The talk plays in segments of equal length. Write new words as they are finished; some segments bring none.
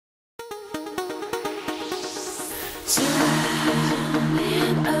We're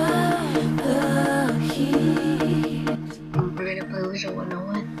gonna play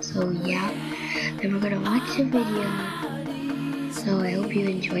wizard101, so yeah, then we're gonna watch the video. So I hope you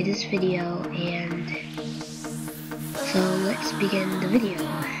enjoyed this video, and so let's begin the video.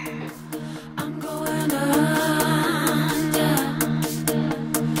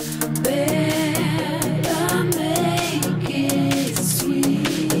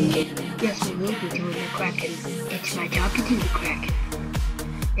 Yes, we will be doing the Kraken. It's my job to do the Kraken.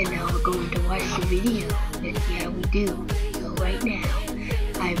 And now we're going to watch the video. And yeah, we do. So right now,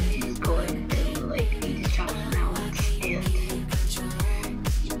 I'm just going to like do the chops and mounts and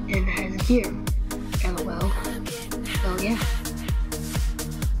it has a gear. LOL. So yeah.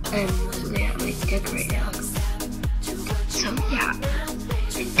 And so yeah, like decorate out. So yeah.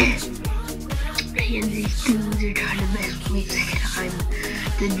 And these dudes are trying to mess with me thinking I'm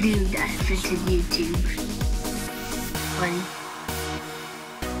the dude that invented YouTube. Funny.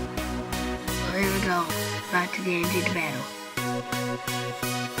 So here we go. About to get into the battle.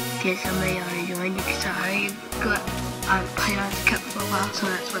 Get somebody already joined because I played on the cup for a while, so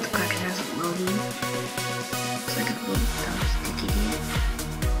that's what the Kraken hasn't loading. Looks like a little dumb sticky idiot.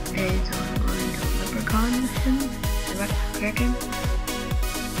 And so I'm going to leprechaun him, the Kraken.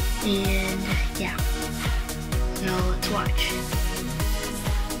 And yeah. So let's watch.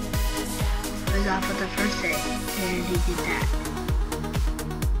 I was off with the first day, and he did that.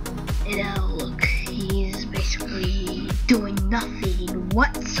 And now look, he's basically doing nothing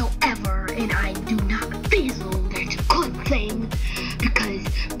whatsoever, and I do not fizzle. That's a good thing, because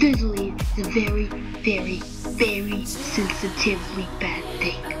fizzling is a very, very, very sensitively bad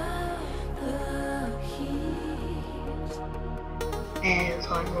thing. And so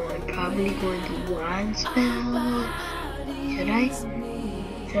I'm probably going to wand spell.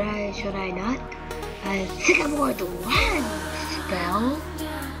 Should I not? I think I'm going to wand spell.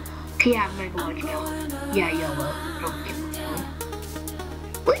 Okay, yeah, I'm going to wand spell. Yeah, YOLO. Don't give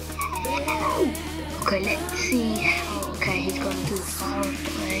a fuck. Okay, let's see. Okay, he's going to do fire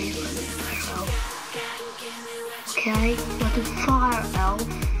play. Okay, he's going to do fire elf.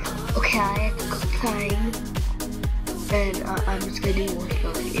 Okay, it's a good thing. And I'm just gonna do one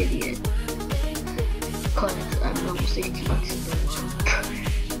spell like an idiot. Cause I'm level 16,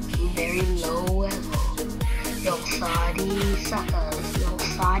 very low level. Yo, Saudi suckers. Yo,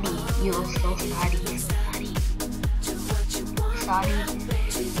 Saudi. Yo, so Saudi. Saudi.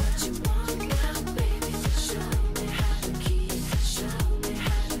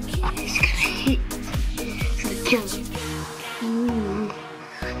 It's gonna hit. It's gonna kill him.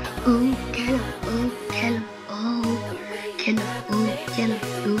 Ooh, kill him. Ooh, kill him. Kill him.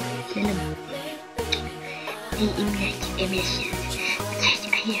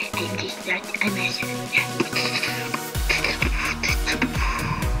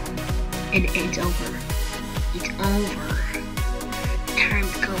 And it's over. It's over. Time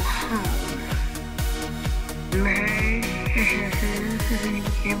to go home.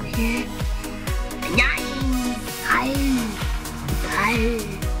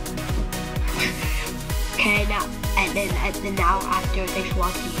 Okay, now. And then now after, thanks for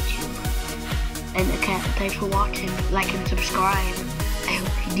watching YouTube. And thanks for watching, like and subscribe. I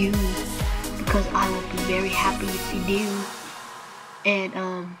hope you do, because I will be very happy if you do. And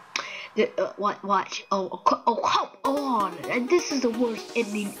watch. Oh, come on! And this is the worst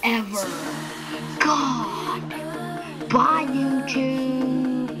ending ever. God. Bye, YouTube.